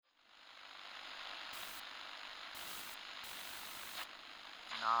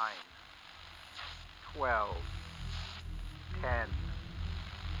9, 12, 10,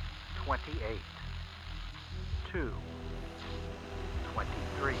 28, 2,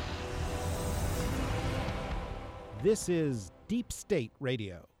 23. This is Deep State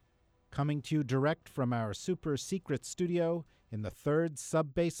Radio, coming to you direct from our super secret studio in the third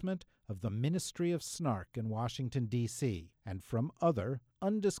sub-basement of the Ministry of Snark in Washington, D.C., and from other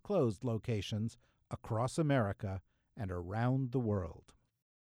undisclosed locations across America and around the world.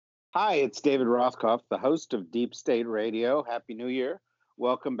 Hi, it's David Rothkopf, the host of Deep State Radio. Happy New Year.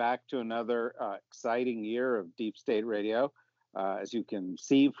 Welcome back to another exciting year of Deep State Radio. As you can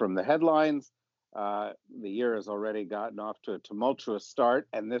see from the headlines, the year has already gotten off to a tumultuous start,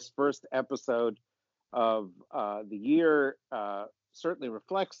 and this first episode of the year certainly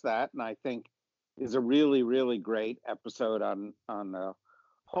reflects that, and I think is a really, really great episode on a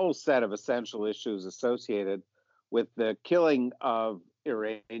whole set of essential issues associated with the killing of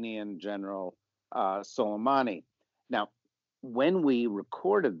Iranian General Soleimani. Now, when we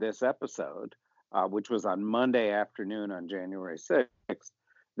recorded this episode, which was on Monday afternoon on January 6th,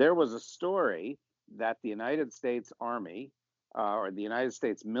 there was a story that the United States Army or the United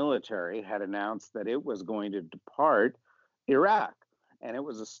States military had announced that it was going to depart Iraq. And it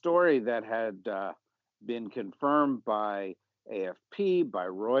was a story that had been confirmed by AFP, by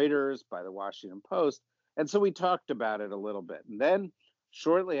Reuters, by the Washington Post. And so we talked about it a little bit. And then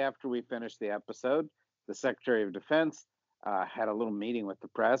shortly after we finished the episode, the Secretary of Defense had a little meeting with the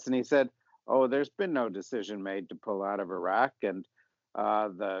press, and he said, oh, there's been no decision made to pull out of Iraq. And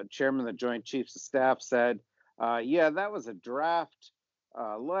the chairman of the Joint Chiefs of Staff said, yeah, that was a draft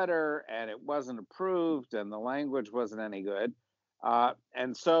letter, and it wasn't approved, and the language wasn't any good.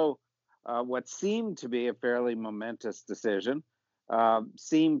 And so what seemed to be a fairly momentous decision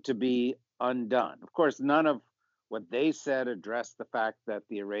seemed to be undone. Of course, none of what they said addressed the fact that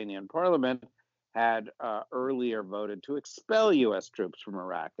the Iranian parliament had earlier voted to expel U.S. troops from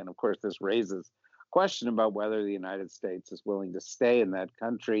Iraq. And of course, this raises question about whether the United States is willing to stay in that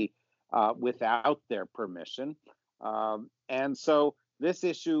country without their permission. And so this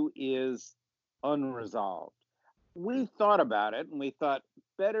issue is unresolved. We thought about it, and we thought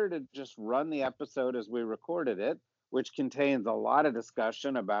better to just run the episode as we recorded it, which contains a lot of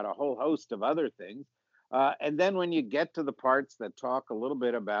discussion about a whole host of other things. And then when you get to the parts that talk a little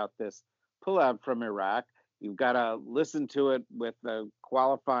bit about this pullout from Iraq, you've got to listen to it with the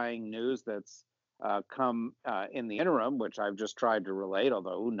qualifying news that's come in the interim, which I've just tried to relate,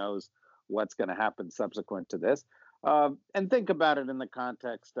 although who knows what's going to happen subsequent to this, and think about it in the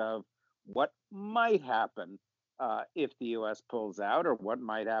context of what might happen if the U.S. pulls out, or what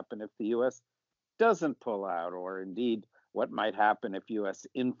might happen if the U.S. doesn't pull out, or indeed what might happen if U.S.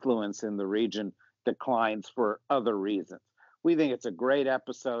 influence in the region declines for other reasons. We think it's a great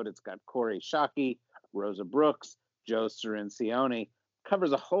episode. It's got Corey Shockey, Rosa Brooks, Joe Cirincione,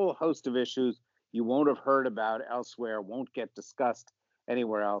 covers a whole host of issues you won't have heard about elsewhere, won't get discussed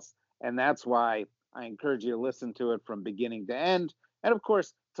anywhere else. And that's why I encourage you to listen to it from beginning to end. And of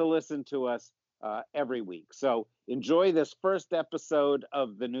course, to listen to us every week. So enjoy this first episode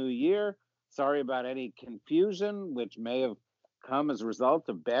of the new year. Sorry about any confusion, which may have come as a result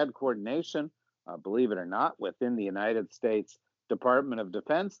of bad coordination, believe it or not, within the United States Department of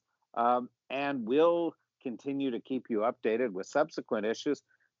Defense. And we'll continue to keep you updated with subsequent issues,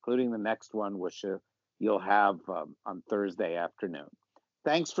 including the next one, which you'll have on Thursday afternoon.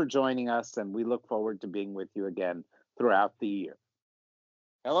 Thanks for joining us, and we look forward to being with you again throughout the year.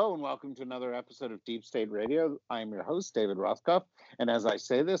 Hello, and welcome to another episode of Deep State Radio. I'm your host, David Rothkopf, and as I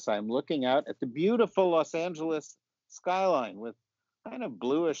say this, I'm looking out at the beautiful Los Angeles skyline with kind of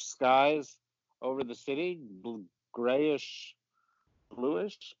bluish skies over the city, grayish,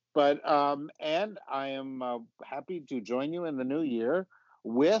 bluish. But and I am happy to join you in the new year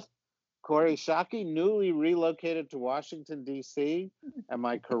with Corey Shockey, newly relocated to Washington, D.C. Am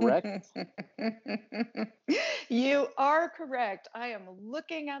I correct? You are correct. I am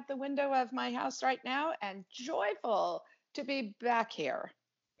looking out the window of my house right now and joyful to be back here.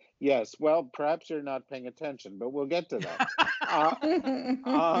 Yes, well, perhaps you're not paying attention, but we'll get to that.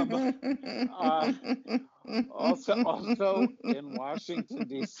 Also in Washington,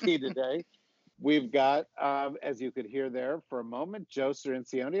 D.C. today, we've got, as you could hear there for a moment, Joe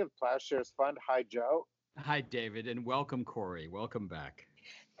Cirincione of Plowshares Fund. Hi, Joe. Hi, David, and welcome, Corey. Welcome back.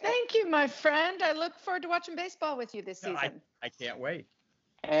 Thank you, my friend. I look forward to watching baseball with you this season. I can't wait.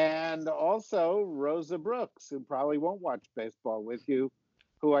 And also Rosa Brooks, who probably won't watch baseball with you,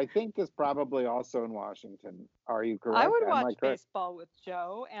 who I think is probably also in Washington. Are you correct? I would watch baseball with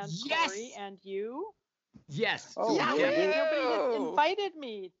Joe and Yes! Corey and you. Yes. Oh, So Yeah, we again, nobody has Yahoo! invited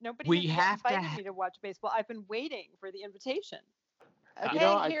me. Nobody we has have to. invited me to watch baseball. I've been waiting for the invitation. Okay,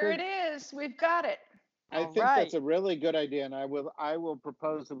 I here it think is. We've got it. I All think that's right. a really good idea, and I will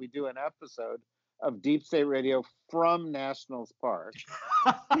propose that we do an episode of Deep State Radio from Nationals Park,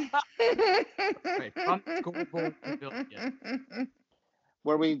 Right, from the scoreboard pavilion.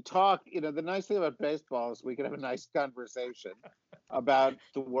 where we talk. The nice thing about baseball is we can have a nice conversation about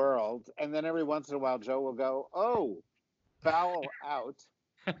the world, and then every once in a while, Joe will go, "Oh, foul out."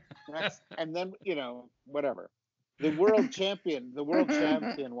 Next, and then whatever. The world champion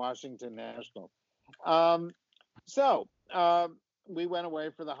Washington Nationals. Um, so we went away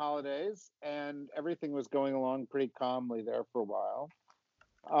for the holidays, and everything was going along pretty calmly there for a while.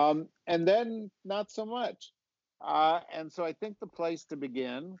 And then not so much. And so I think the place to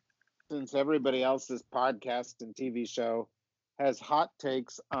begin, since everybody else's podcast and TV show has hot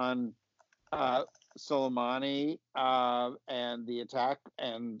takes on Soleimani and the attack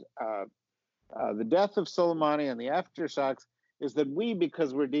and the death of Soleimani and the aftershocks, is that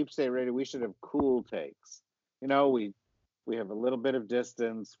because we're Deep State Radio, we should have cool takes. We have a little bit of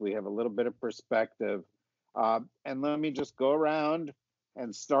distance, we have a little bit of perspective, and let me just go around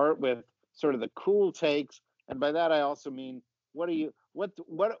and start with sort of the cool takes. And by that, I also mean, what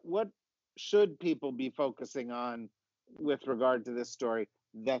should people be focusing on with regard to this story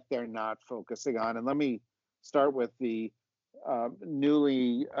that they're not focusing on? And let me start with the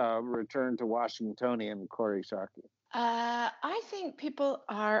newly returned to Washingtonian Corey Sharkey. I think people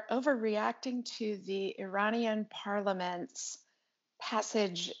are overreacting to the Iranian parliament's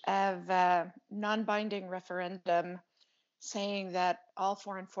passage of a non-binding referendum saying that all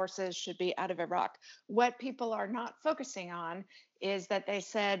foreign forces should be out of Iraq. What people are not focusing on is that they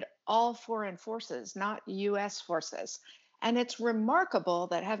said all foreign forces, not U.S. forces. And it's remarkable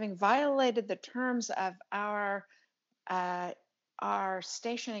that having violated the terms of our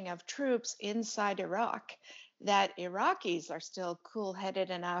stationing of troops inside Iraq, that Iraqis are still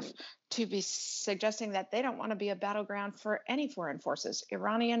cool-headed enough to be suggesting that they don't want to be a battleground for any foreign forces,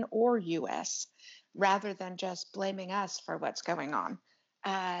 Iranian or U.S., rather than just blaming us for what's going on.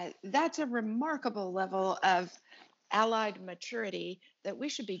 That's a remarkable level of allied maturity that we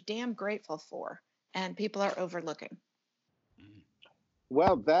should be damn grateful for, and people are overlooking.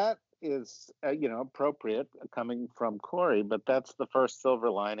 Well, that is appropriate coming from Corey, but that's the first silver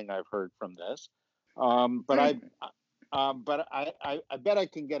lining I've heard from this. But I bet I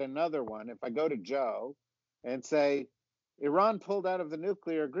can get another one if I go to Joe and say, Iran pulled out of the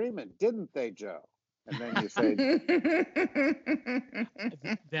nuclear agreement, didn't they, Joe? And then you say,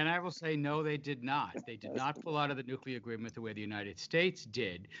 Then I will say, no, they did not. They did not pull out of the nuclear agreement the way the United States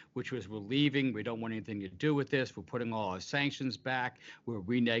did, which was we're leaving. We don't want anything to do with this. We're putting all our sanctions back. We're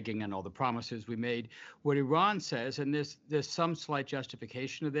reneging on all the promises we made. What Iran says, and there's some slight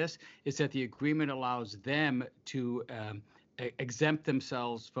justification of this, is that the agreement allows them to exempt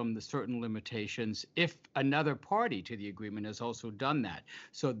themselves from the certain limitations if another party to the agreement has also done that.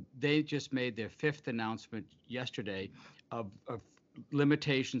 So they just made their fifth announcement yesterday of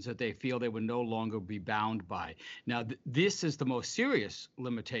limitations that they feel they would no longer be bound by. Now, this is the most serious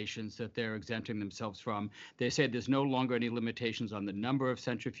limitations that they're exempting themselves from. They said there's no longer any limitations on the number of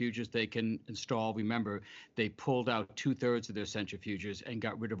centrifuges they can install. Remember, they pulled out 2/3 of their centrifuges and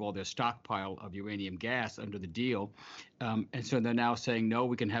got rid of all their stockpile of uranium gas under the deal. And so they're now saying, no,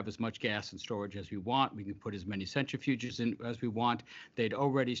 we can have as much gas in storage as we want. We can put as many centrifuges in as we want. They'd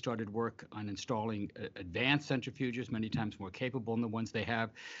already started work on installing advanced centrifuges, many times more capable than the ones they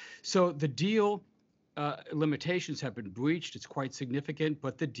have. So the deal limitations have been breached. It's quite significant,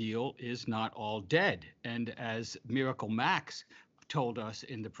 but the deal is not all dead. And as Miracle Max told us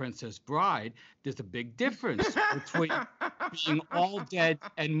in The Princess Bride, there's a big difference between being all dead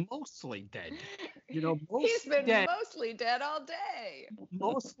and mostly dead. He's been dead, mostly dead all day.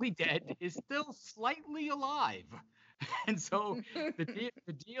 mostly dead is still slightly alive. And so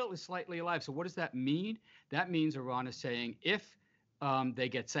the deal is slightly alive. So what does that mean? That means Iran is saying if they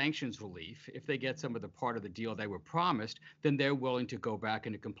get sanctions relief, if they get some of the part of the deal they were promised, then they're willing to go back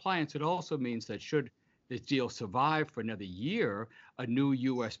into compliance. It also means that should this deal survive for another year, a new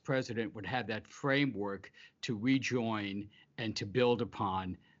U.S. president would have that framework to rejoin and to build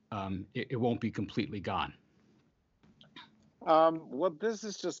upon. It won't be completely gone. well, this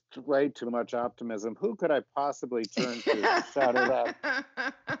is just way too much optimism. Who could I possibly turn to shatter that?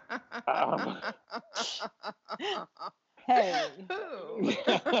 Hey.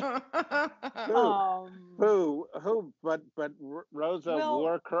 Who? But Rosa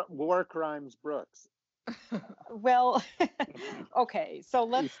Well, War Crimes Brooks. Well, okay, so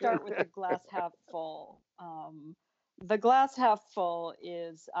let's start with the glass half full. The glass half full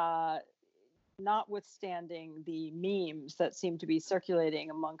is notwithstanding the memes that seem to be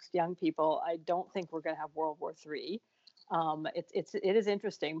circulating amongst young people, I don't think we're going to have World War III. It is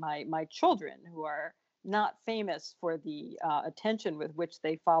interesting. My children, who are not famous for the attention with which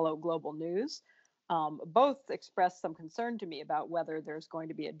they follow global news, both expressed some concern to me about whether there's going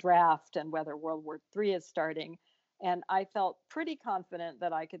to be a draft and whether World War III is starting. And I felt pretty confident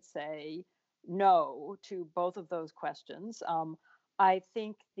that I could say no to both of those questions. I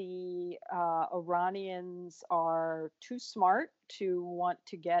think the Iranians are too smart to want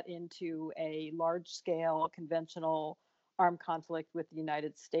to get into a large scale conventional armed conflict with the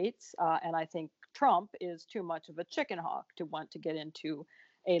United States. And I think Trump is too much of a chicken hawk to want to get into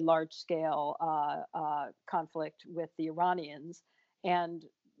a large scale conflict with the Iranians. And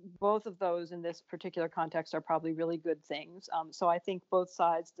both of those in this particular context are probably really good things. So I think both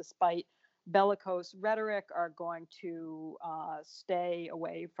sides, despite bellicose rhetoric, are going to stay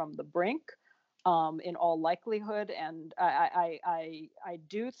away from the brink in all likelihood. And I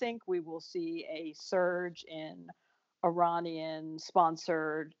do think we will see a surge in Iranian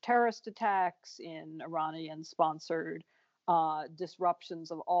sponsored terrorist attacks, in Iranian sponsored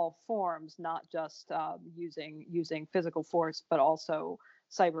disruptions of all forms, not just using physical force, but also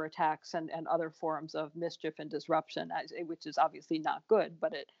cyber attacks and other forms of mischief and disruption, which is obviously not good,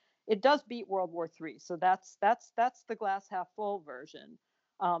 but it does beat World War III. So that's the glass half full version.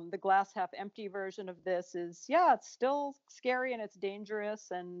 The glass half empty version of this is, yeah, it's still scary and it's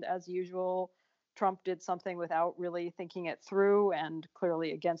dangerous. And as usual, Trump did something without really thinking it through and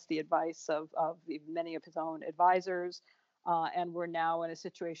clearly against the advice of many of his own advisors. And we're now in a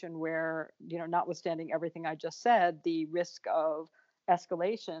situation where, notwithstanding everything I just said, the risk of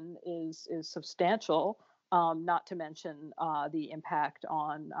escalation is substantial. Not to mention the impact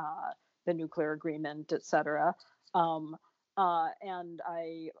on the nuclear agreement, et cetera. And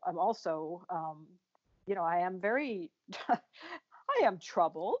I'm also, I am very, I am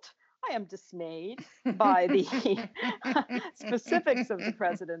troubled. I am dismayed by the specifics of the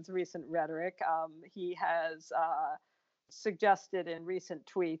president's recent rhetoric. He has suggested in recent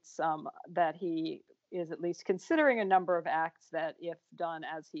tweets that he is at least considering a number of acts that, if done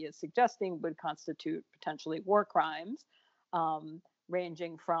as he is suggesting, would constitute potentially war crimes,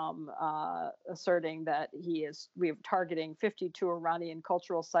 ranging from asserting that we are targeting 52 Iranian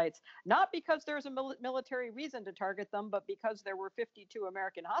cultural sites, not because there's a military reason to target them, but because there were 52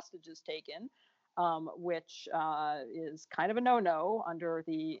 American hostages taken, which is kind of a no-no under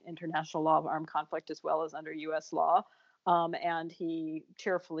the international law of armed conflict as well as under U.S. law. And he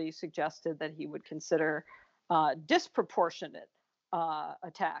cheerfully suggested that he would consider disproportionate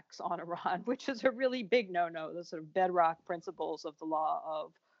attacks on Iran, which is a really big no-no. The sort of bedrock principles of the law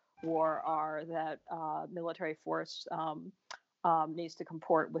of war are that military force needs to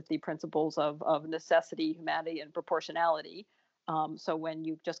comport with the principles of necessity, humanity, and proportionality. So when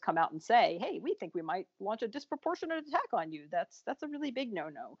you just come out and say, "Hey, we think we might launch a disproportionate attack on you," that's a really big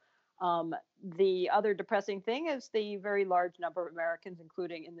no-no. The other depressing thing is the very large number of Americans,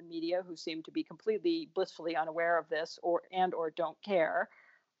 including in the media, who seem to be completely blissfully unaware of this or don't care.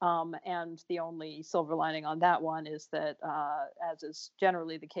 And the only silver lining on that one is that, as is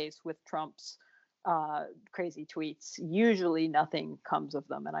generally the case with Trump's crazy tweets, usually nothing comes of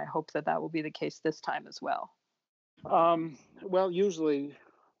them. And I hope that will be the case this time as well. Well, usually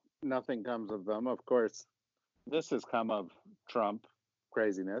nothing comes of them. Of course, this has come of Trump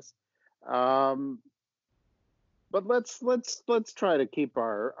craziness. But let's try to keep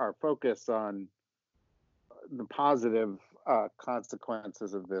our focus on the positive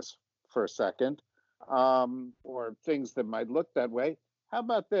consequences of this for a second, or things that might look that way. How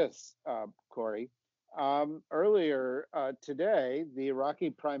about this, Corey? Earlier today, the Iraqi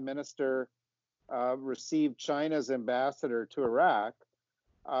Prime Minister received China's ambassador to Iraq,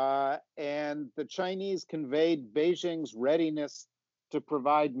 and the Chinese conveyed Beijing's readiness to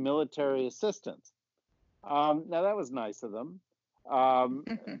provide military assistance. Now that was nice of them.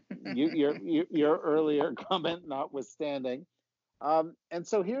 Your earlier comment notwithstanding. And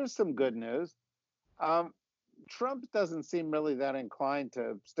so here's some good news. Trump doesn't seem really that inclined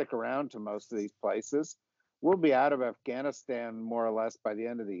to stick around to most of these places. We'll be out of Afghanistan more or less by the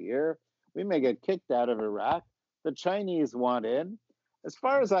end of the year. We may get kicked out of Iraq. The Chinese want in. As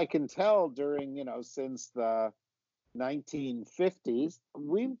far as I can tell, since the 1950s,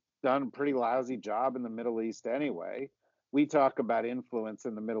 we've done a pretty lousy job in the Middle East anyway. We talk about influence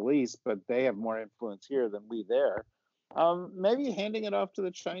in the Middle East, but they have more influence here than we there. Maybe handing it off to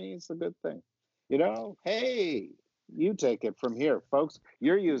the Chinese is a good thing. Hey, you take it from here, folks.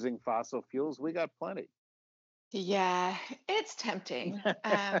 You're using fossil fuels. We got plenty. Yeah, it's tempting.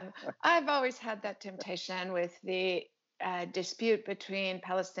 I've always had that temptation with the dispute between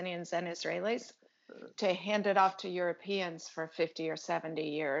Palestinians and Israelis to hand it off to Europeans for 50 or 70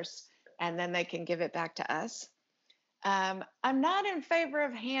 years, and then they can give it back to us. I'm not in favor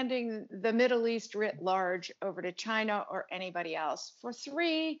of handing the Middle East writ large over to China or anybody else for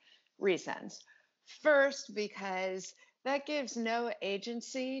three reasons. First, because that gives no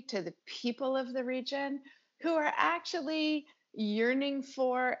agency to the people of the region who are actually yearning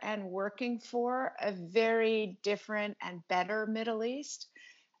for and working for a very different and better Middle East.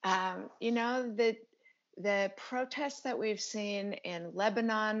 The protests that we've seen in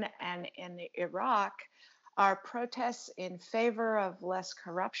Lebanon and in Iraq are protests in favor of less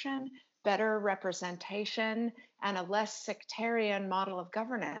corruption, better representation, and a less sectarian model of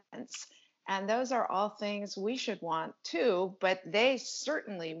governance. And those are all things we should want too, but they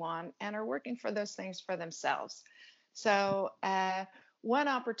certainly want and are working for those things for themselves. So, one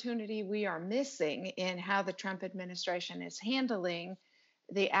opportunity we are missing in how the Trump administration is handling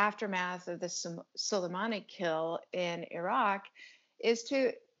the aftermath of the Soleimani kill in Iraq is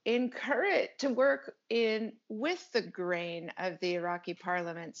to encourage to work in with the grain of the Iraqi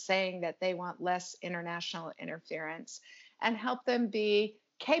parliament saying that they want less international interference and help them be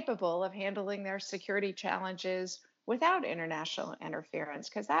capable of handling their security challenges without international interference,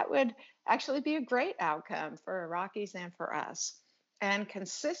 because that would actually be a great outcome for Iraqis and for us, and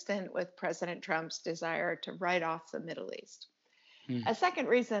consistent with President Trump's desire to write off the Middle East. A second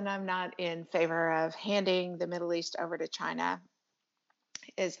reason I'm not in favor of handing the Middle East over to China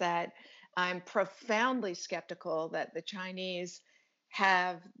is that I'm profoundly skeptical that the Chinese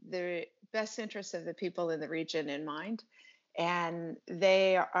have the best interests of the people in the region in mind. And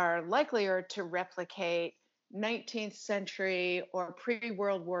they are likelier to replicate 19th century or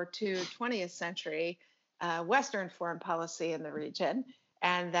pre-World War II, 20th century Western foreign policy in the region.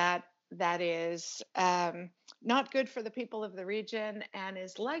 And that is not good for the people of the region and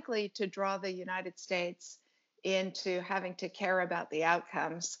is likely to draw the United States into having to care about the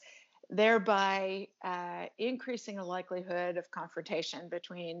outcomes, thereby increasing the likelihood of confrontation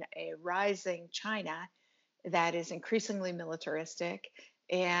between a rising China that is increasingly militaristic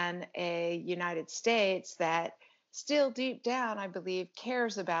and a United States that still deep down, I believe,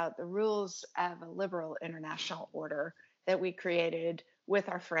 cares about the rules of a liberal international order that we created with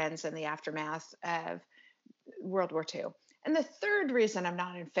our friends in the aftermath of World War II. And the third reason I'm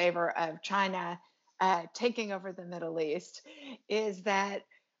not in favor of China taking over the Middle East is that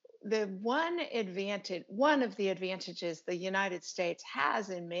one of the advantages the United States has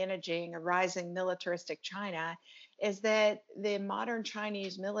in managing a rising militaristic China is that the modern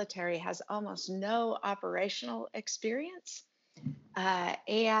Chinese military has almost no operational experience.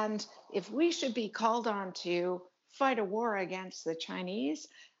 And if we should be called on to fight a war against the Chinese,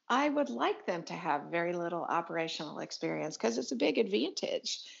 I would like them to have very little operational experience, because it's a big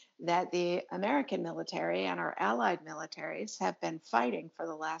advantage that the American military and our allied militaries have been fighting for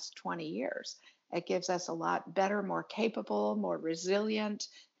the last 20 years. It gives us a lot better, more capable, more resilient,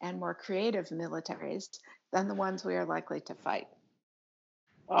 and more creative militaries than the ones we are likely to fight.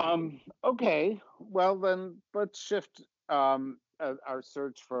 Okay, well then let's shift our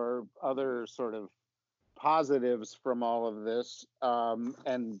search for other sort of positives from all of this,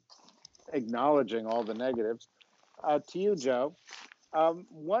 and acknowledging all the negatives. To you, Joe,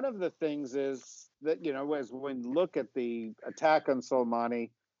 one of the things is that, as when we look at the attack on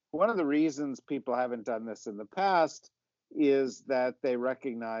Soleimani, one of the reasons people haven't done this in the past is that they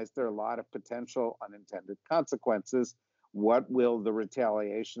recognize there are a lot of potential unintended consequences. What will the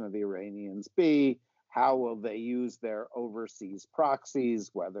retaliation of the Iranians be? How will they use their overseas proxies,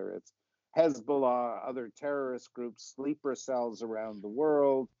 whether it's Hezbollah, other terrorist groups, sleeper cells around the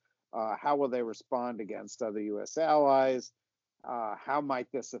world? How will they respond against other U.S. allies? How might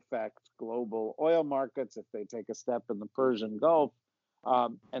this affect global oil markets if they take a step in the Persian Gulf,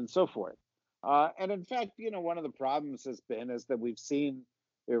 and so forth? And in fact, one of the problems has been is that we've seen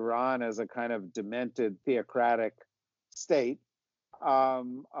Iran as a kind of demented theocratic state,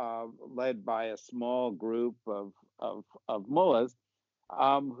 led by a small group of mullahs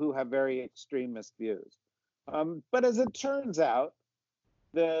who have very extremist views. But as it turns out,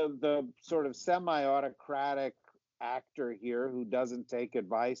 the sort of semi-autocratic actor here who doesn't take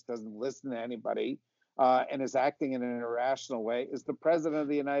advice, doesn't listen to anybody, and is acting in an irrational way is the president of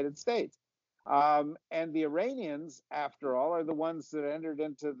the United States. And the Iranians, after all, are the ones that entered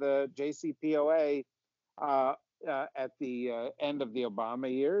into the JCPOA at the end of the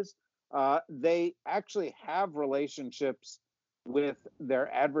Obama years, they actually have relationships with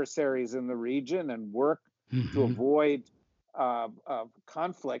their adversaries in the region and work to avoid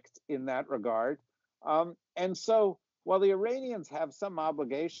conflict in that regard. And so while the Iranians have some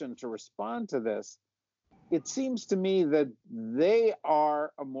obligation to respond to this, it seems to me that they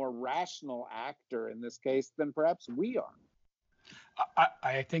are a more rational actor in this case than perhaps we are.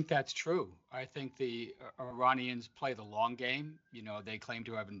 I think that's true. I think the Iranians play the long game. You know, they claim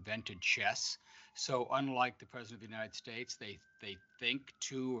to have invented chess. So unlike the president of the United States, they think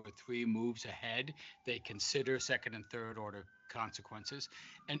 2 or 3 moves ahead. They consider second and third order consequences.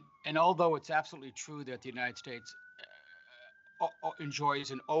 And although it's absolutely true that the United States enjoys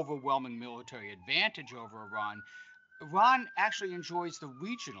an overwhelming military advantage over Iran, Iran actually enjoys the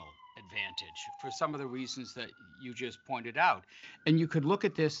regional advantage for some of the reasons that you just pointed out. And you could look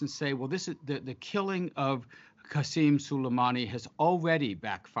at this and say, well, this is the killing of Qasem Soleimani has already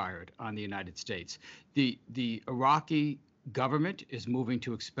backfired on the United States. The Iraqi government is moving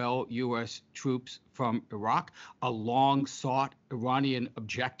to expel U.S. troops from Iraq, a long sought Iranian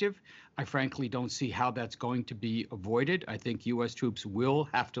objective. I frankly don't see how that's going to be avoided. I think U.S. troops will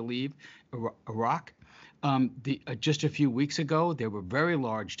have to leave Iraq. Just a few weeks ago, there were very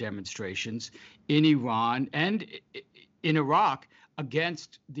large demonstrations in Iran and in Iraq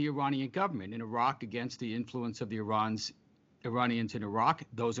against the Iranian government, in Iraq against the influence of the Iranians in Iraq.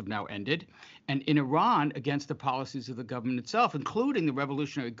 Those have now ended. And in Iran against the policies of the government itself, including the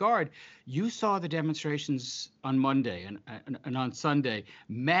Revolutionary Guard. You saw the demonstrations on Monday and on Sunday,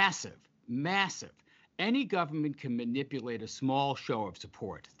 massive. Any government can manipulate a small show of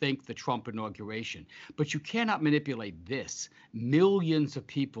support. Think the Trump inauguration. But you cannot manipulate this. Millions of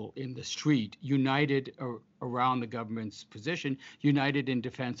people in the street, united around the government's position, united in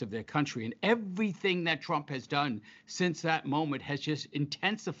defense of their country. And everything that Trump has done since that moment has just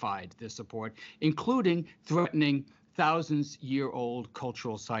intensified the support, including threatening thousands-year-old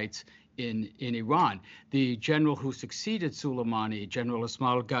cultural sites in Iran. The general who succeeded Soleimani, General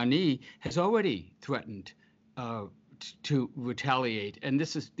Ismail Ghani, has already threatened to retaliate. And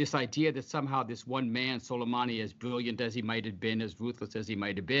this idea that somehow this one man, Soleimani, as brilliant as he might have been, as ruthless as he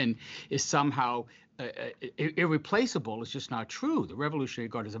might have been, is somehow irreplaceable is just not true. The Revolutionary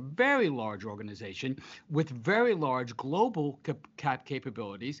Guard is a very large organization with very large global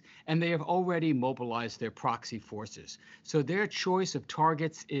capabilities, and they have already mobilized their proxy forces. So their choice of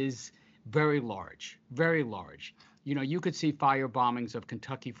targets is very large, very large. You know, you could see fire bombings of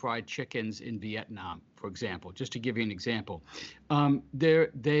Kentucky Fried Chickens in Vietnam, for example, just to give you an example.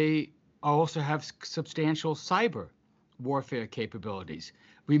 They also have substantial cyber warfare capabilities.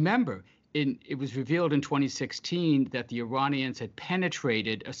 Remember, it was revealed in 2016 that the Iranians had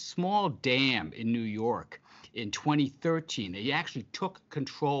penetrated a small dam in New York in 2013. They actually took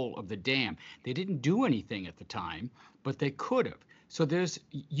control of the dam. They didn't do anything at the time, but they could have. So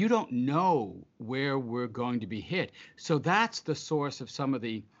you don't know where we're going to be hit. So that's the source of some of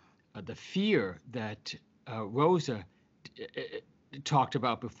the fear that Rosa talked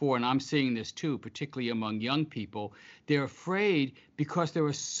about before, and I'm seeing this too, particularly among young people. They're afraid because there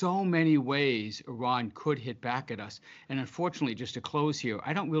are so many ways Iran could hit back at us. And unfortunately, just to close here,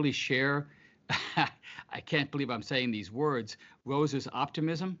 I don't really share, I can't believe I'm saying these words, Rosa's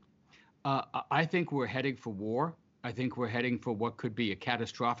optimism. I think we're heading for war. I think we're heading for what could be a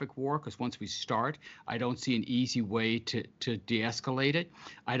catastrophic war, because once we start, I don't see an easy way to de-escalate it.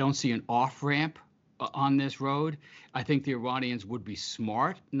 I don't see an off-ramp on this road. I think the Iranians would be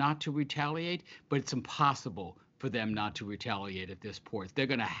smart not to retaliate, but it's impossible for them not to retaliate at this point. They're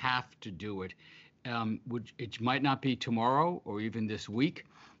going to have to do it. It might not be tomorrow or even this week.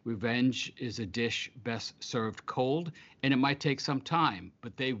 Revenge is a dish best served cold, and it might take some time,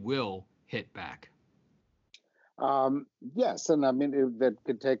 but they will hit back. Yes, and I mean, that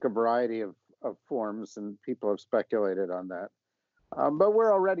could take a variety of forms, and people have speculated on that. But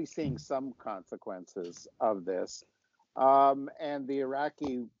we're already seeing some consequences of this. And the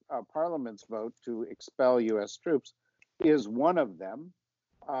Iraqi parliament's vote to expel U.S. troops is one of them.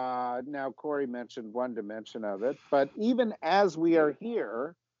 Now, Corey mentioned one dimension of it, but even as we are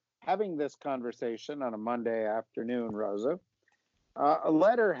here having this conversation on a Monday afternoon, Rosa, a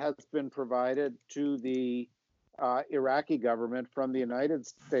letter has been provided to the Iraqi government from the United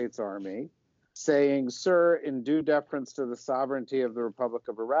States Army saying, "Sir, in due deference to the sovereignty of the Republic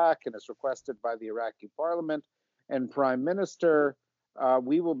of Iraq and as requested by the Iraqi parliament and prime minister,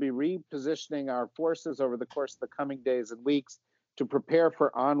 we will be repositioning our forces over the course of the coming days and weeks to prepare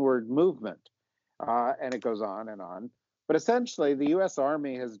for onward movement." And it goes on and on. But essentially, the U.S.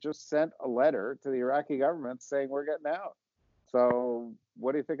 Army has just sent a letter to the Iraqi government saying we're getting out. So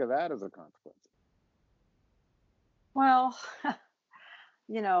what do you think of that as a consequence? Well,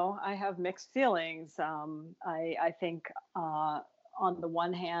 I have mixed feelings. I think on the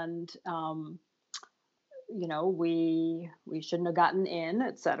one hand, we shouldn't have gotten in,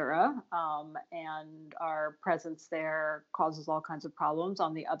 et cetera. And our presence there causes all kinds of problems.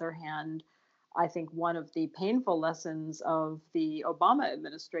 On the other hand, I think one of the painful lessons of the Obama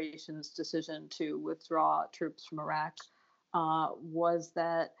administration's decision to withdraw troops from Iraq was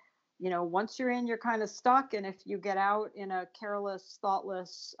that, once you're in, you're kind of stuck. And if you get out in a careless,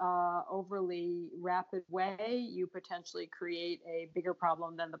 thoughtless, overly rapid way, you potentially create a bigger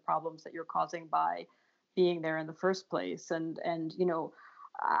problem than the problems that you're causing by being there in the first place. And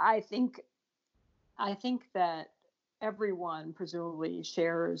I think that everyone presumably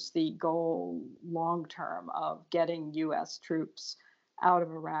shares the goal long term of getting US troops out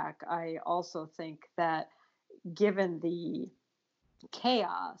of Iraq. I also think that given the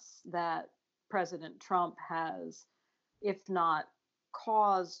chaos that President Trump has, if not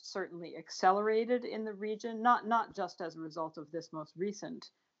caused, certainly accelerated in the region, not just as a result of this most recent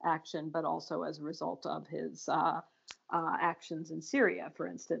action, but also as a result of his actions in Syria, for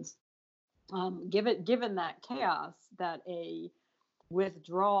instance. Given that chaos, that a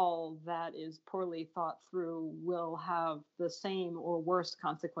withdrawal that is poorly thought through will have the same or worse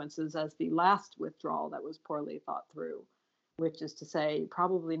consequences as the last withdrawal that was poorly thought through, which is to say,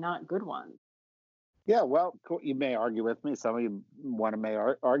 probably not good ones. Yeah, well, you may argue with me. Some of you may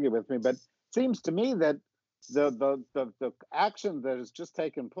argue with me, but it seems to me that the action that has just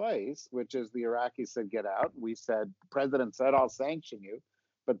taken place, which is the Iraqis said get out. We said, the president said, I'll sanction you,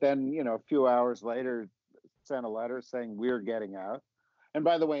 but then a few hours later sent a letter saying we're getting out. And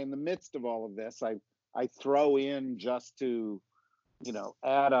by the way, in the midst of all of this, I throw in, just to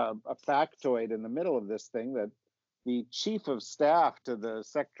add a factoid in the middle of this thing, that the chief of staff to the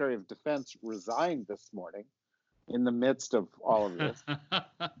Secretary of Defense resigned this morning in the midst of all of this.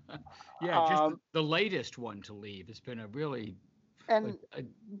 Yeah, just the latest one to leave. It's been a really. And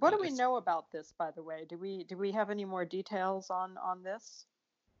what do we know about this, by the way? Do we have any more details on this?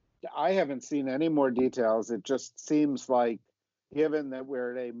 I haven't seen any more details. It just seems like, given that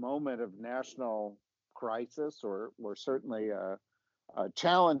we're at a moment of national crisis, or certainly a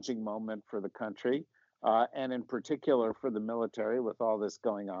challenging moment for the country, and in particular for the military with all this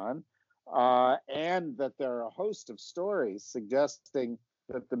going on, and that there are a host of stories suggesting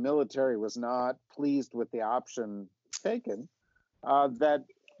that the military was not pleased with the option taken, that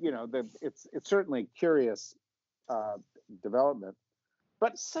it's certainly a curious development.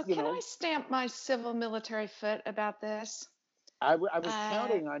 But so can I stamp my civil military foot about this? I was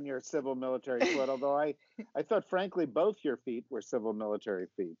counting on your civil military foot, although I thought, frankly, both your feet were civil military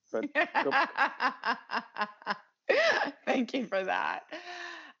feet. But thank you for that.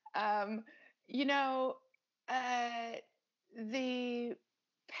 The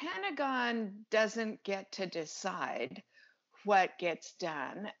Pentagon doesn't get to decide what gets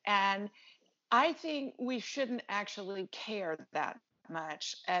done, and I think we shouldn't actually care that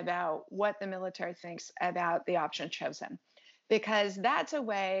much about what the military thinks about the option chosen, because that's a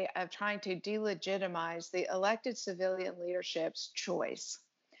way of trying to delegitimize the elected civilian leadership's choice.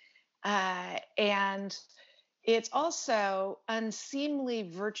 And it's also unseemly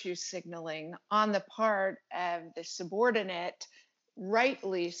virtue signaling on the part of the subordinate,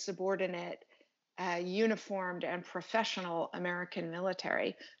 rightly subordinate, uniformed and professional American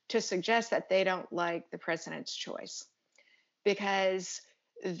military to suggest that they don't like the president's choice, because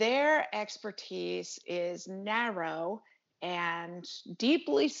their expertise is narrow and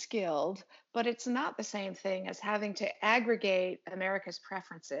deeply skilled, but it's not the same thing as having to aggregate America's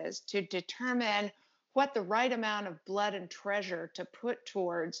preferences to determine what the right amount of blood and treasure to put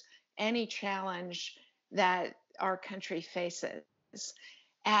towards any challenge that our country faces.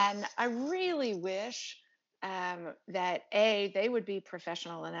 And I really wish that A, they would be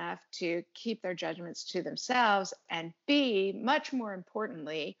professional enough to keep their judgments to themselves, and B, much more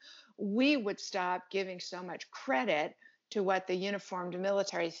importantly, we would stop giving so much credit to what the uniformed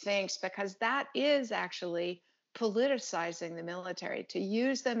military thinks, because that is actually politicizing the military, to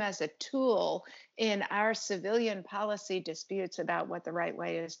use them as a tool in our civilian policy disputes about what the right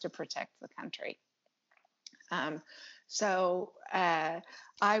way is to protect the country. So I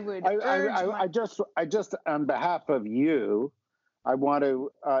would urge. I just, on behalf of you, I want to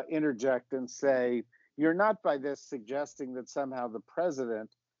interject and say, you're not by this suggesting that somehow the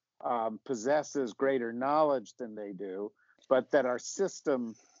president possesses greater knowledge than they do, but that our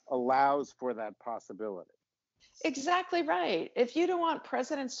system allows for that possibility. Exactly right. If you don't want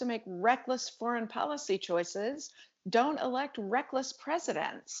presidents to make reckless foreign policy choices, don't elect reckless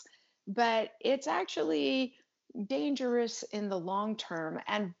presidents. But it's actually dangerous in the long term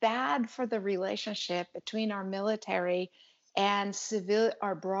and bad for the relationship between our military and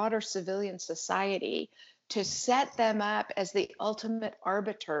our broader civilian society to set them up as the ultimate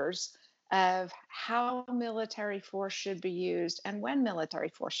arbiters of how military force should be used and when military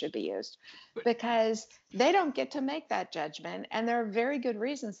force should be used, because they don't get to make that judgment. And there are very good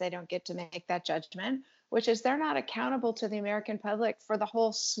reasons they don't get to make that judgment, which is they're not accountable to the American public for the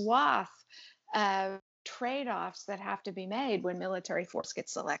whole swath of trade-offs that have to be made when military force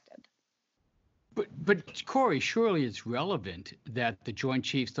gets selected. But Corey, surely it's relevant that the Joint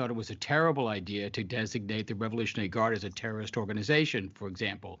Chiefs thought it was a terrible idea to designate the Revolutionary Guard as a terrorist organization, for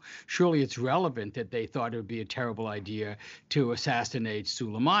example. Surely it's relevant that they thought it would be a terrible idea to assassinate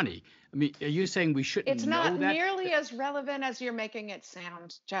Soleimani. I mean, are you saying we shouldn't It's know not that? nearly as relevant as you're making it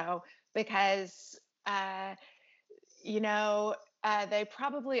sound, Joe, because, they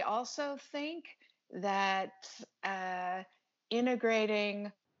probably also think that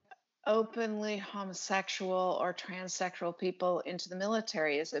integrating openly homosexual or transsexual people into the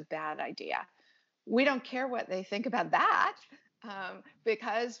military is a bad idea. We don't care what they think about that,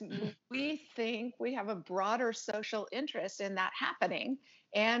 because we think we have a broader social interest in that happening,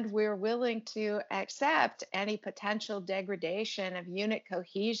 and we're willing to accept any potential degradation of unit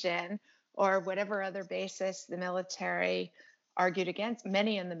cohesion or whatever other basis the military argued against.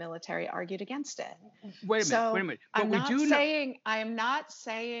 Many in the military argued against it. Wait a minute. But I am not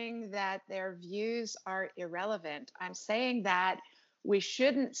saying that their views are irrelevant. I'm saying that we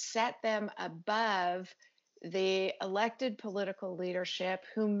shouldn't set them above the elected political leadership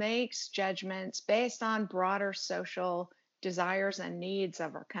who makes judgments based on broader social desires and needs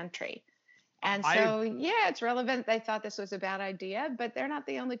of our country. And so, it's relevant. They thought this was a bad idea, but they're not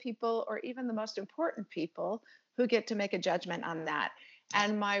the only people or even the most important people who get to make a judgment on that.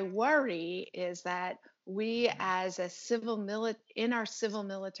 And my worry is that we, as a in our civil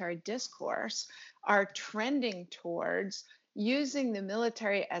military discourse, are trending towards using the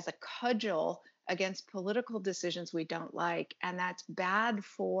military as a cudgel against political decisions we don't like. And that's bad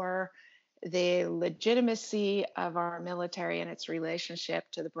for the legitimacy of our military and its relationship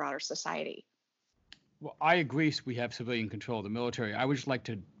to the broader society. Well, I agree we have civilian control of the military. I would just like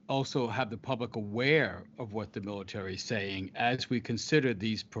to also have the public aware of what the military is saying as we consider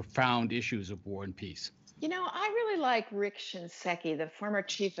these profound issues of war and peace. I really like Rick Shinseki, the former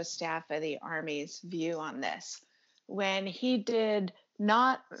chief of staff of the Army's view on this, when he did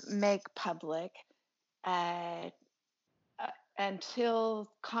not make public until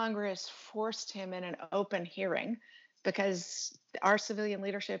Congress forced him in an open hearing, because our civilian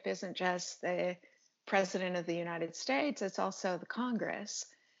leadership isn't just the President of the United States, it's also the Congress.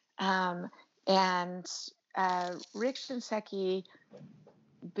 And Rick Shinseki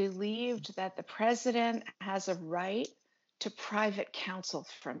believed that the president has a right to private counsel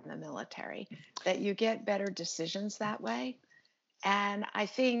from the military, that you get better decisions that way. And I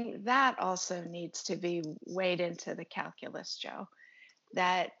think that also needs to be weighed into the calculus, Joe,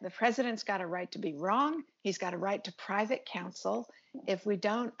 that the president's got a right to be wrong. He's got a right to private counsel. If we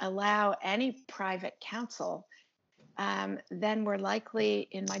don't allow any private counsel, then we're likely,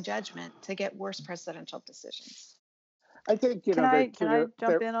 in my judgment, to get worse presidential decisions. I think, can I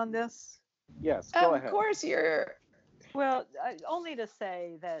jump in on this? Yes, go ahead. Of course, you're. Well, only to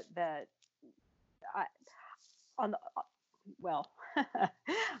say that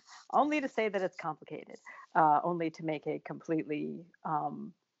only to say that it's complicated. Only to make a completely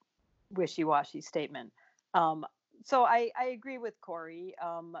wishy-washy statement. So I agree with Corey.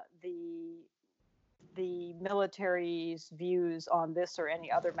 The military's views on this or any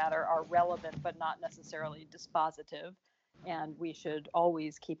other matter are relevant, but not necessarily dispositive. And we should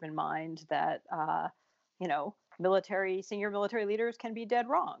always keep in mind that, senior military leaders can be dead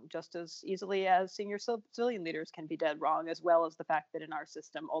wrong just as easily as senior civilian leaders can be dead wrong, as well as the fact that in our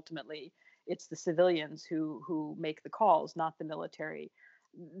system, ultimately, it's the civilians who make the calls, not the military.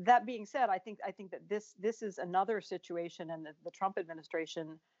 That being said, I think that this is another situation, and the Trump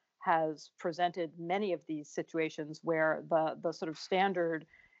administration has presented many of these situations where the sort of standard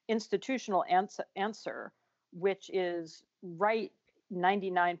institutional answer, which is right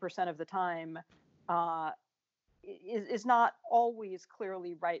 99% of the time, is not always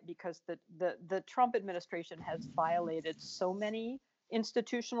clearly right, because the Trump administration has violated so many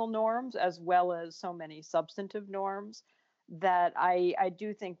institutional norms as well as so many substantive norms that I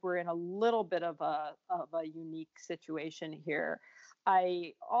do think we're in a little bit of a unique situation here.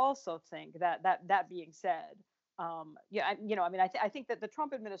 I also think that being said, I think that the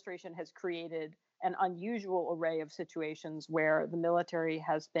Trump administration has created an unusual array of situations where the military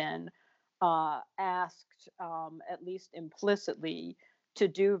has been asked, at least implicitly, to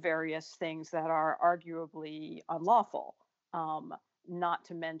do various things that are arguably unlawful, not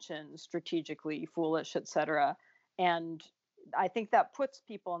to mention strategically foolish, etc. And I think that puts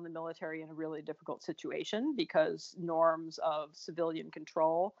people in the military in a really difficult situation because norms of civilian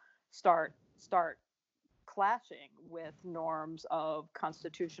control start clashing with norms of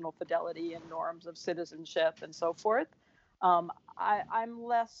constitutional fidelity and norms of citizenship and so forth. I'm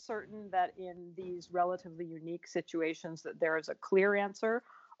less certain that in these relatively unique situations that there is a clear answer,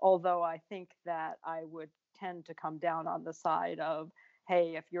 although I think that I would tend to come down on the side of,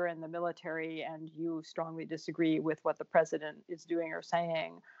 hey, if you're in the military and you strongly disagree with what the president is doing or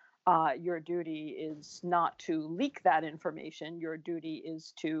saying, your duty is not to leak that information. Your duty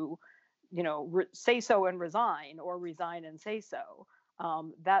is to, say so and resign, or resign and say so.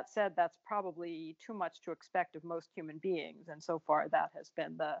 That said, that's probably too much to expect of most human beings, and so far that has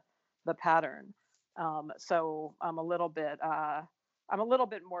been the pattern. So I'm a little bit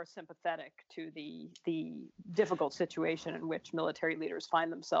more sympathetic to the difficult situation in which military leaders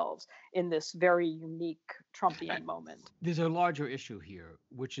find themselves in this very unique Trumpian moment. There's a larger issue here,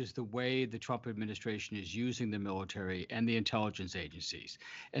 which is the way the Trump administration is using the military and the intelligence agencies.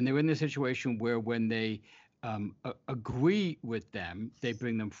 And they're in the situation where when they agree with them, they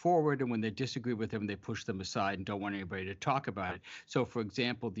bring them forward, and when they disagree with them, they push them aside and don't want anybody to talk about it. So, for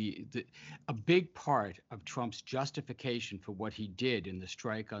example, a big part of Trump's justification for what he did in the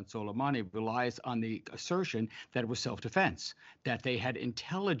strike on Soleimani relies on the assertion that it was self-defense, that they had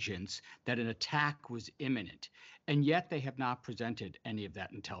intelligence that an attack was imminent. And yet they have not presented any of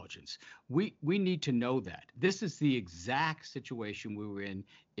that intelligence. We need to know that. This is the exact situation we were in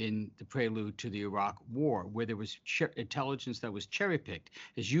the prelude to the Iraq War, where there was intelligence that was cherry-picked.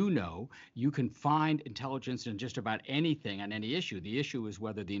 As you know, you can find intelligence in just about anything on any issue. The issue is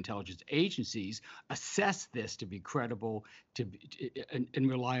whether the intelligence agencies assess this to be credible and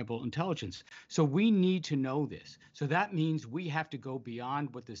reliable intelligence. So we need to know this. So that means we have to go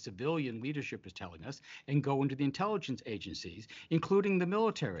beyond what the civilian leadership is telling us and go into the intelligence agencies, including the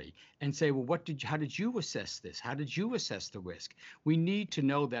military, and say, well, how did you assess this? How did you assess the risk? We need to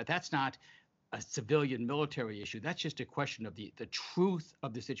know that that's not a civilian military issue. That's just a question of the truth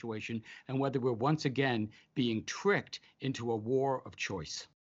of the situation and whether we're once again being tricked into a war of choice.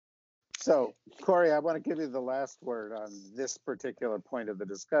 So, Corey, I want to give you the last word on this particular point of the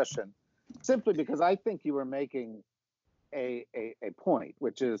discussion, simply because I think you were making a point,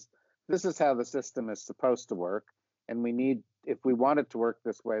 which is this is how the system is supposed to work. And we need, if we want it to work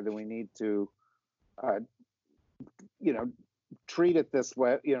this way, then we need to, treat it this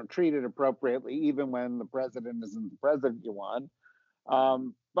way, treat it appropriately, even when the president isn't the president you want.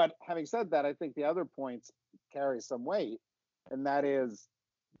 But having said that, I think the other points carry some weight, and that is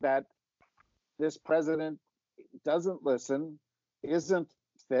that this president doesn't listen, isn't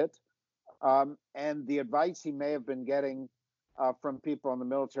fit, and the advice he may have been getting from people on the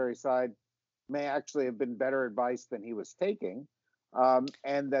military side may actually have been better advice than he was taking,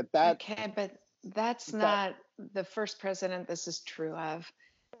 and that. Okay, but that's not the first president this is true of.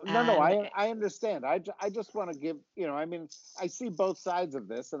 No, I understand. I just want to give, I see both sides of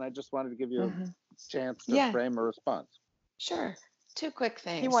this, and I just wanted to give you a chance to frame a response. Sure. Two quick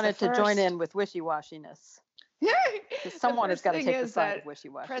things. He wanted to join in with wishy-washiness. Someone has got to take the side of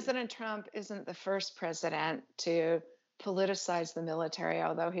wishy-washy. President Trump isn't the first president to politicize the military,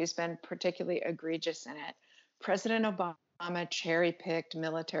 although he's been particularly egregious in it. President Obama cherry-picked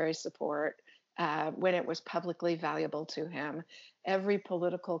military support when it was publicly valuable to him. Every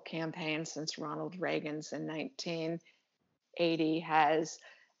political campaign since Ronald Reagan's in 1980 has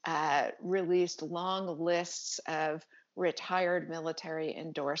released long lists of retired military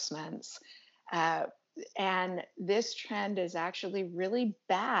endorsements. And this trend is actually really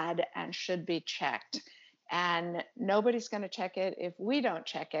bad and should be checked. And nobody's going to check it if we don't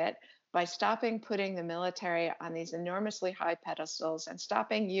check it by stopping putting the military on these enormously high pedestals and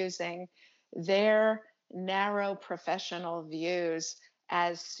stopping using their narrow professional views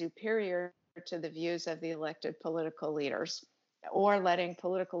as superior to the views of the elected political leaders, or letting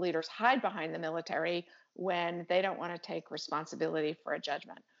political leaders hide behind the military when they don't want to take responsibility for a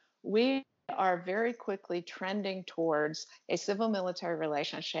judgment. We are very quickly trending towards a civil-military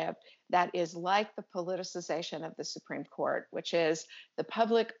relationship that is like the politicization of the Supreme Court, which is the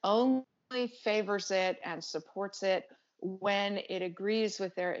public only favors it and supports it when it agrees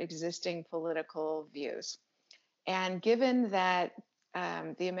with their existing political views. And given that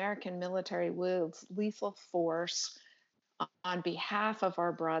the American military wields lethal force on behalf of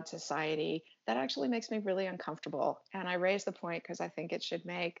our broad society, that actually makes me really uncomfortable. And I raise the point because I think it should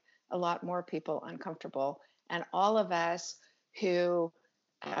make a lot more people uncomfortable. And all of us who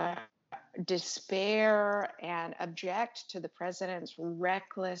despair and object to the president's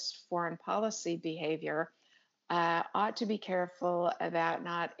reckless foreign policy behavior ought to be careful about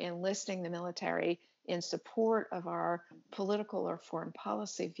not enlisting the military in support of our political or foreign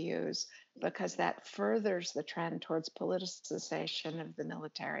policy views, because that furthers the trend towards politicization of the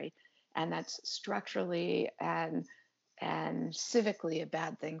military. And that's structurally and civically a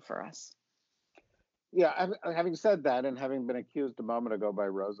bad thing for us. Yeah, having said that, and having been accused a moment ago by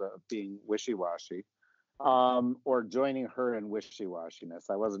Rosa of being wishy-washy, or joining her in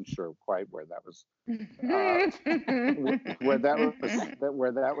wishy-washiness, I wasn't sure quite where that was, where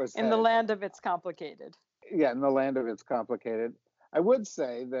that was in headed. the land of it's complicated. Yeah, in the land of it's complicated. I would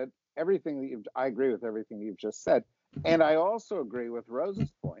say that I agree with everything you've just said, and I also agree with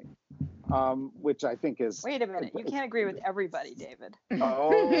Rosa's point, which I think is. Wait a minute, you can't agree with everybody, David.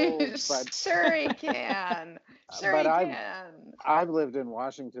 Oh, but sure he can. Sure but he I've, can. I've lived in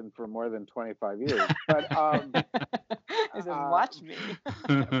Washington for more than 25 years, but he says, "Watch me."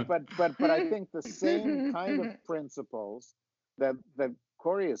 but I think the same kind of principles that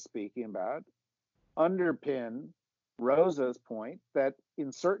Corey is speaking about underpin Rosa's point that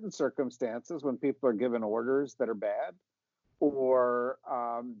in certain circumstances, when people are given orders that are bad or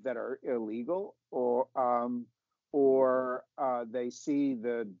that are illegal, or they see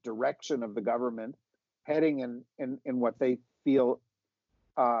the direction of the government heading in what they feel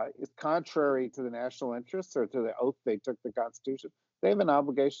is contrary to the national interests or to the oath they took the Constitution, they have an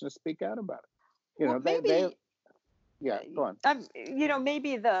obligation to speak out about it. Well, Yeah, go on.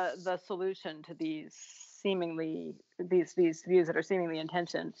 Maybe the solution to these views that are seemingly in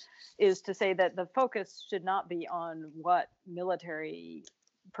tension is to say that the focus should not be on what military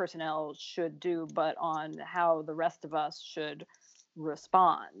personnel should do, but on how the rest of us should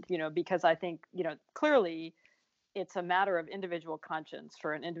respond. Because I think, clearly it's a matter of individual conscience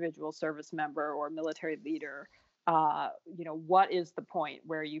for an individual service member or military leader. What is the point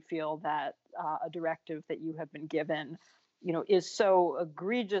where you feel that a directive that you have been given, is so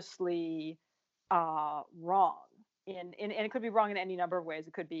egregiously wrong? And it could be wrong in any number of ways.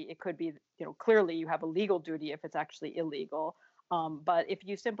 It could be, clearly you have a legal duty if it's actually illegal. But if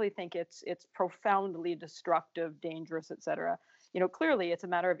you simply think it's profoundly destructive, dangerous, etc., clearly it's a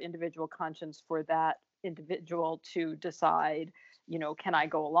matter of individual conscience for that individual to decide, can I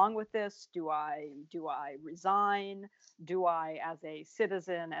go along with this? Do I resign? Do I, as a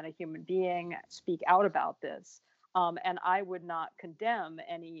citizen and a human being, speak out about this? And I would not condemn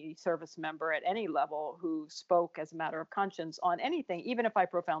any service member at any level who spoke as a matter of conscience on anything, even if I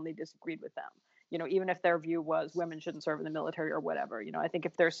profoundly disagreed with them. Even if their view was women shouldn't serve in the military or whatever. I think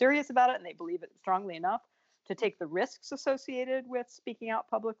if they're serious about it and they believe it strongly enough to take the risks associated with speaking out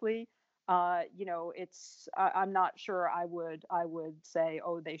publicly, I'm not sure I would say,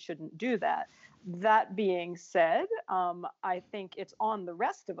 oh, they shouldn't do that. That being said, I think it's on the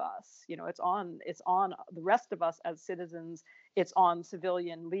rest of us. It's on the rest of us as citizens. It's on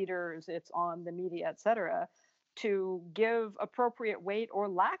civilian leaders. It's on the media, et cetera, to give appropriate weight or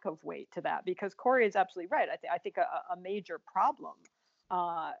lack of weight to that. Because Corey is absolutely right. I think a major problem,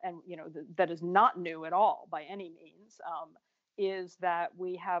 and that is not new at all by any means, is that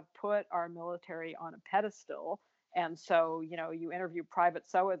we have put our military on a pedestal. And so, you interview Private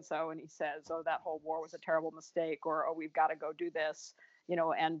so-and-so and he says, oh, that whole war was a terrible mistake, or, oh, we've got to go do this,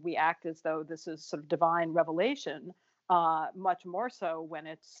 and we act as though this is sort of divine revelation, much more so when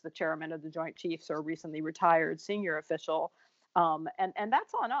it's the chairman of the Joint Chiefs or a recently retired senior official. And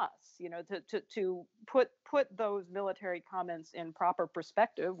that's on us, to put those military comments in proper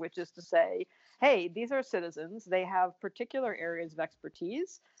perspective, which is to say, hey, these are citizens. They have particular areas of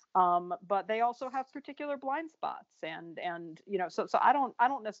expertise, but they also have particular blind spots. And so I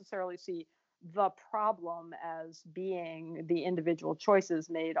don't necessarily see the problem as being the individual choices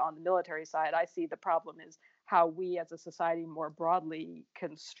made on the military side. I see the problem is how we as a society more broadly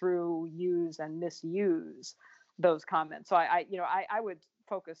construe, use, and misuse those comments. So I would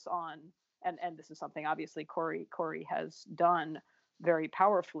focus on, and this is something obviously Corey has done very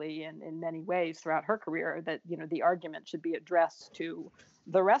powerfully in many ways throughout her career, that the argument should be addressed to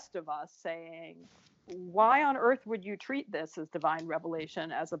the rest of us, saying, why on earth would you treat this as divine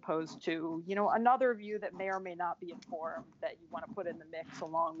revelation as opposed to another view that may or may not be informed, that you want to put in the mix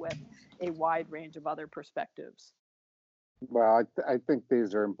along with a wide range of other perspectives? Well, I think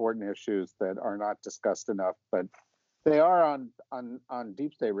these are important issues that are not discussed enough, but they are on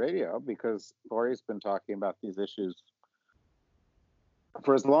Deep State Radio because Corey's been talking about these issues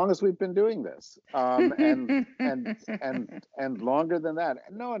for as long as we've been doing this, and longer than that.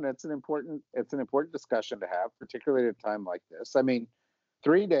 No, and it's an important discussion to have, particularly at a time like this. I mean,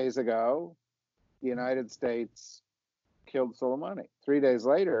 3 days ago, the United States killed Soleimani. 3 days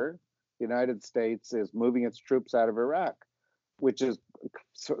later, the United States is moving its troops out of Iraq, which is,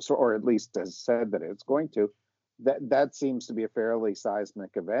 or at least has said that it's going to. That seems to be a fairly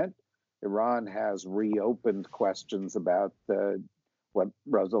seismic event. Iran has reopened questions about what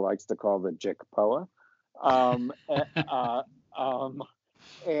Rosa likes to call the JICPOA.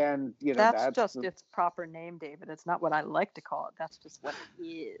 And that's just its proper name, David. It's not what I like to call it. That's just what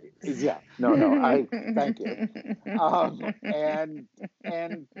it is. Yeah, no, I thank you.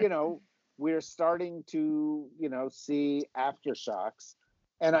 And we're starting to see aftershocks,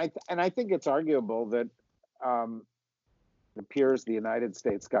 and I think it's arguable that it appears the United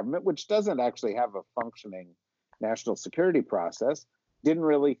States government, which doesn't actually have a functioning national security process, didn't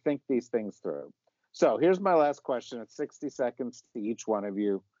really think these things through. So here's my last question. It's 60 seconds to each one of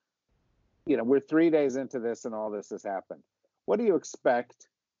you. We're 3 days into this and all this has happened. What do you expect,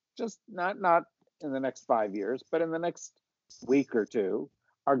 just not in the next 5 years, but in the next week or two,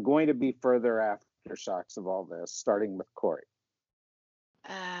 are going to be further aftershocks of all this, starting with Corey?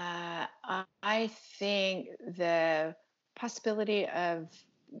 I think the possibility of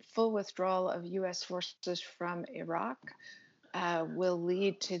full withdrawal of U.S. forces from Iraq will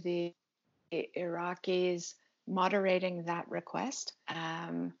lead to the Iraqis moderating that request.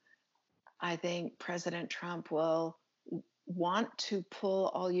 I think President Trump will want to pull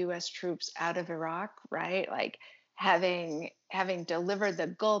all U.S. troops out of Iraq, right? Like having delivered the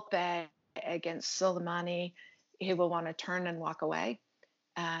golpe against Soleimani, he will want to turn and walk away.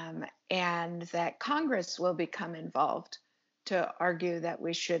 And that Congress will become involved to argue that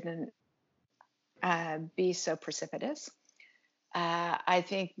we shouldn't be so precipitous. I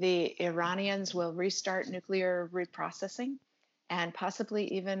think the Iranians will restart nuclear reprocessing and possibly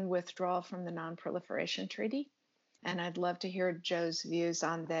even withdraw from the Non-Proliferation Treaty. And I'd love to hear Joe's views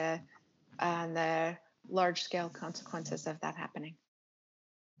on the large-scale consequences of that happening.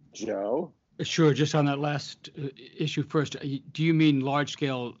 Joe? Sure. Just on that last issue first, do you mean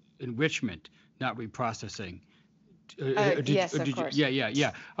large-scale enrichment, not reprocessing? Yes, of course.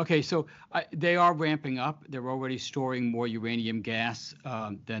 Yeah. Okay, so they are ramping up. They're already storing more uranium gas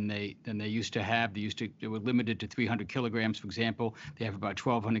than they used to have. They were limited to 300 kilograms, for example. They have about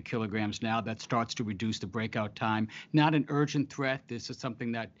 1,200 kilograms now. That starts to reduce the breakout time. Not an urgent threat. This is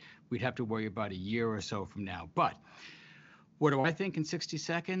something that we'd have to worry about a year or so from now. But what do I think in 60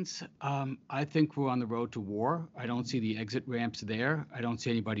 seconds? I think we're on the road to war. I don't see the exit ramps there. I don't see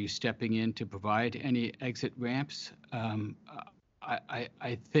anybody stepping in to provide any exit ramps.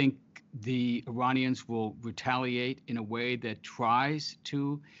 I think the Iranians will retaliate in a way that tries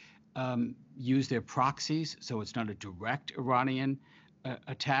to use their proxies, so it's not a direct Iranian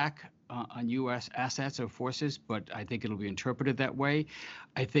attack on U.S. assets or forces, but I think it'll be interpreted that way.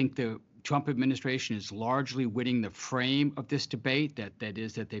 I think the Trump administration is largely winning the frame of this debate, that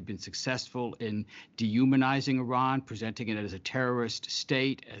is that they've been successful in dehumanizing Iran, presenting it as a terrorist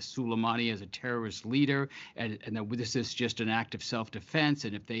state, as Soleimani as a terrorist leader, and that this is just an act of self-defense,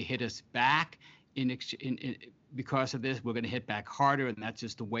 and if they hit us back because of this, we're going to hit back harder, and that's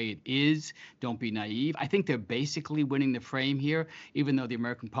just the way it is. Don't be naive. I think they're basically winning the frame here, even though the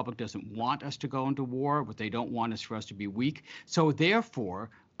American public doesn't want us to go into war. What they don't want is for us to be weak. So therefore,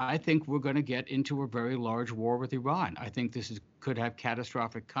 I think we're going to get into a very large war with Iran. I think this could have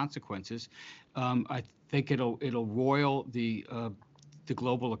catastrophic consequences. I think it'll roil the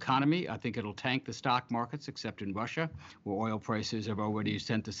global economy. I think it'll tank the stock markets, except in Russia, where oil prices have already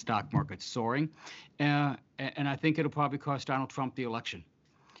sent the stock market soaring. And I think it'll probably cost Donald Trump the election.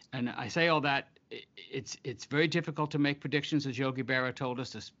 And I say all that, it's very difficult to make predictions, as Yogi Berra told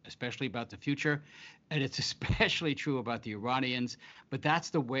us, especially about the future. And it's especially true about the Iranians. But that's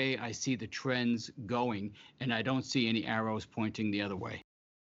the way I see the trends going. And I don't see any arrows pointing the other way.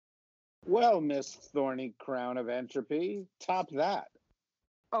 Well, Miss Thorny Crown of Entropy, top that.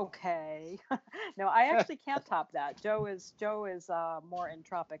 Okay. No, I actually can't top that. Joe is more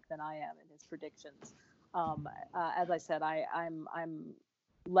entropic than I am in his predictions. As I said, I'm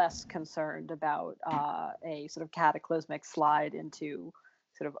less concerned about a sort of cataclysmic slide into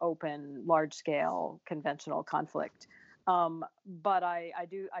sort of open, large-scale conventional conflict. But I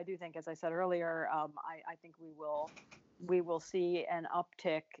do think, as I said earlier, I think we will see an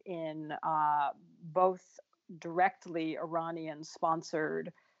uptick in both directly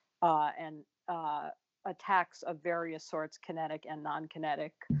Iranian-sponsored and attacks of various sorts, kinetic and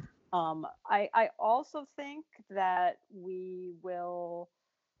non-kinetic, I also think that we will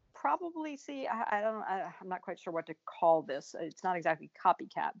probably see. I'm not quite sure what to call this. It's not exactly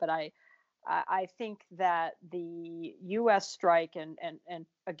copycat, but I think that the U.S. strike and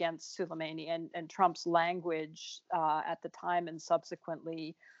against Soleimani and Trump's language at the time and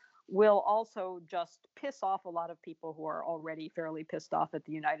subsequently will also just piss off a lot of people who are already fairly pissed off at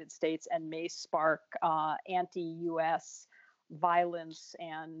the United States and may spark anti-U.S. violence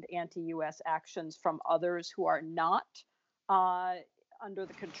and anti-U.S. actions from others who are not uh, under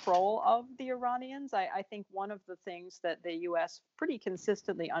the control of the Iranians. I think one of the things that the U.S. pretty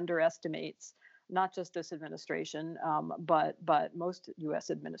consistently underestimates, not just this administration, but most U.S.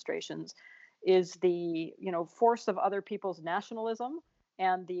 administrations, is the force of other people's nationalism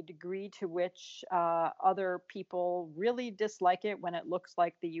and the degree to which other people really dislike it when it looks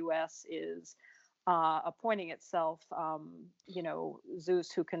like the U.S. is appointing itself,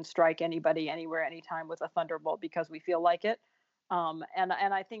 Zeus who can strike anybody, anywhere, anytime with a thunderbolt because we feel like it.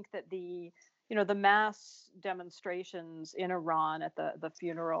 And I think that the mass demonstrations in Iran at the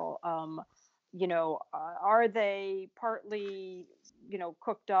funeral, are they partly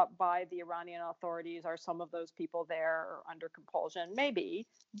cooked up by the Iranian authorities? Are some of those people there under compulsion? Maybe,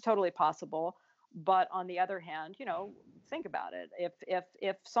 totally possible. But on the other hand, think about it.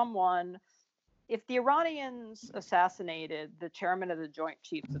 If the Iranians assassinated the chairman of the Joint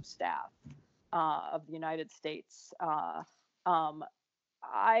Chiefs of Staff of the United States,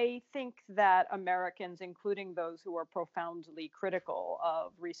 I think that Americans, including those who are profoundly critical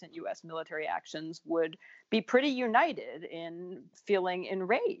of recent U.S. military actions, would be pretty united in feeling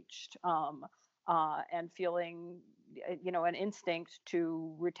enraged and feeling, an instinct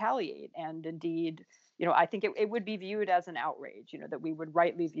to retaliate. And indeed, I think it would be viewed as an outrage, that we would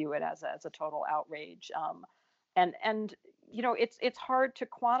rightly view it as a total outrage. And it's hard to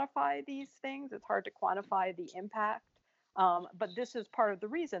quantify these things. It's hard to quantify the impact. But this is part of the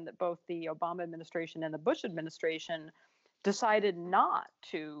reason that both the Obama administration and the Bush administration decided not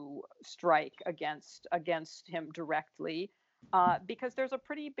to strike against him directly, because there's a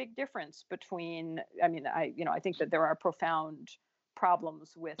pretty big difference between. I think that there are profound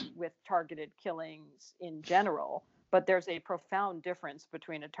problems with targeted killings in general, but there's a profound difference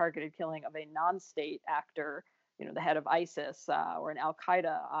between a targeted killing of a non-state actor, the head of ISIS or an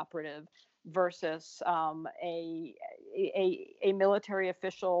Al-Qaeda operative, versus a military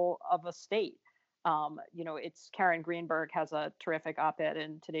official of a state. It's Karen Greenberg has a terrific op-ed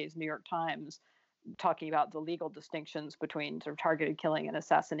in today's New York Times talking about the legal distinctions between sort of targeted killing and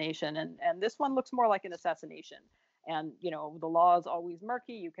assassination, and this one looks more like an assassination. And the law is always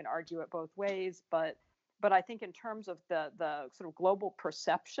murky. You can argue it both ways, but I think in terms of the sort of global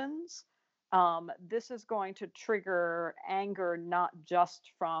perceptions, this is going to trigger anger not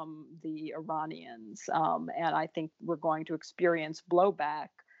just from the Iranians, and I think we're going to experience blowback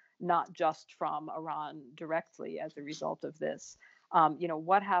not just from Iran directly as a result of this.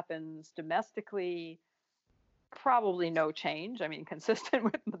 What happens domestically? Probably no change. I mean, consistent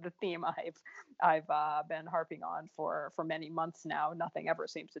with the theme I've been harping on for many months now. Nothing ever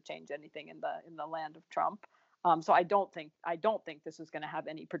seems to change anything in the land of Trump. So I don't think this is going to have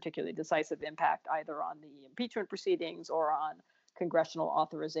any particularly decisive impact either on the impeachment proceedings or on congressional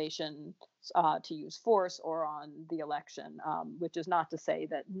authorization to use force or on the election, which is not to say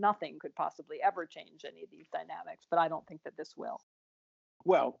that nothing could possibly ever change any of these dynamics, but I don't think that this will.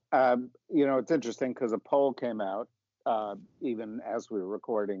 Well, it's interesting because a poll came out even as we were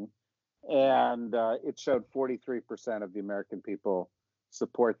recording, and it showed 43% of the American people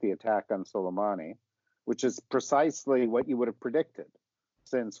support the attack on Soleimani, which is precisely what you would have predicted,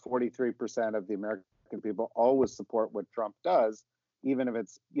 since 43% of the American people always support what Trump does, even if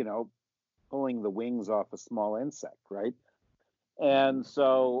it's, pulling the wings off a small insect, right? And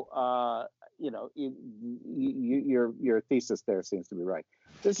so, your thesis there seems to be right.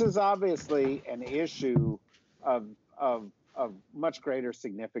 This is obviously an issue of much greater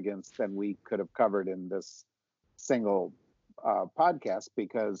significance than we could have covered in this single podcast,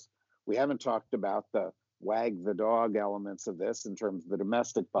 because we haven't talked about the wag the dog elements of this in terms of the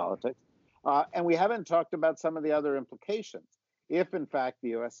domestic politics, and we haven't talked about some of the other implications. If, in fact, the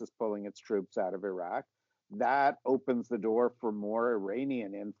U.S. is pulling its troops out of Iraq, that opens the door for more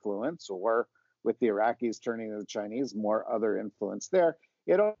Iranian influence, or with the Iraqis turning to the Chinese, more other influence there.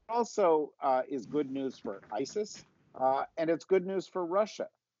 It also is good news for ISIS, and it's good news for Russia.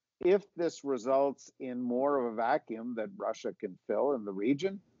 If this results in more of a vacuum that Russia can fill in the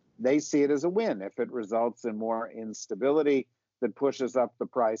region, they see it as a win. If it results in more instability that pushes up the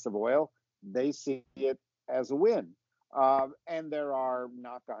price of oil, they see it as a win. And there are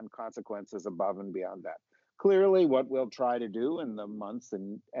knock-on consequences above and beyond that. Clearly, what we'll try to do in the months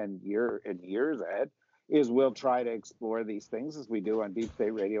and years ahead is we'll try to explore these things as we do on Deep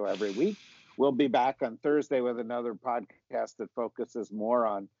State Radio every week. We'll be back on Thursday with another podcast that focuses more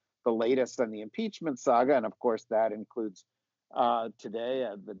on the latest on the impeachment saga, and of course that includes today,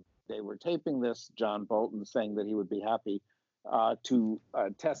 the day we're taping this, John Bolton saying that he would be happy to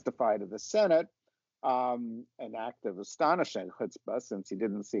testify to the Senate, an act of astonishing chutzpah, since he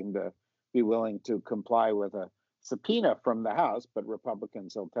didn't seem to be willing to comply with a subpoena from the House, but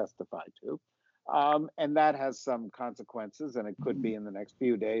Republicans he'll testify to. And that has some consequences, and it could be in the next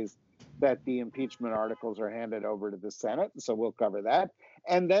few days that the impeachment articles are handed over to the Senate. So we'll cover that.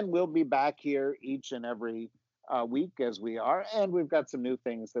 And then we'll be back here each and every week as we are. And we've got some new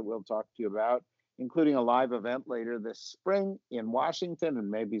things that we'll talk to you about, including a live event later this spring in Washington and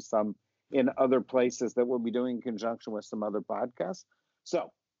maybe some in other places that we'll be doing in conjunction with some other podcasts.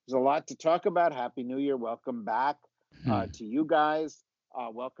 So there's a lot to talk about. Happy New Year. Welcome back to you guys.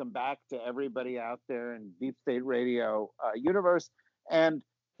 Welcome back to everybody out there in Deep State Radio universe. And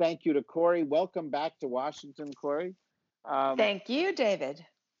thank you to Corey. Welcome back to Washington, Corey. Thank you, David.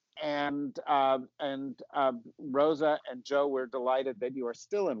 And Rosa and Joe, we're delighted that you are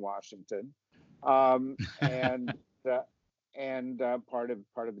still in Washington, and part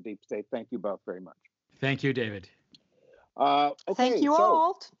of the Deep State. Thank you both very much. Thank you, David. Okay, thank you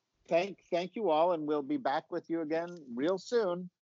all. Thank you all, and we'll be back with you again real soon.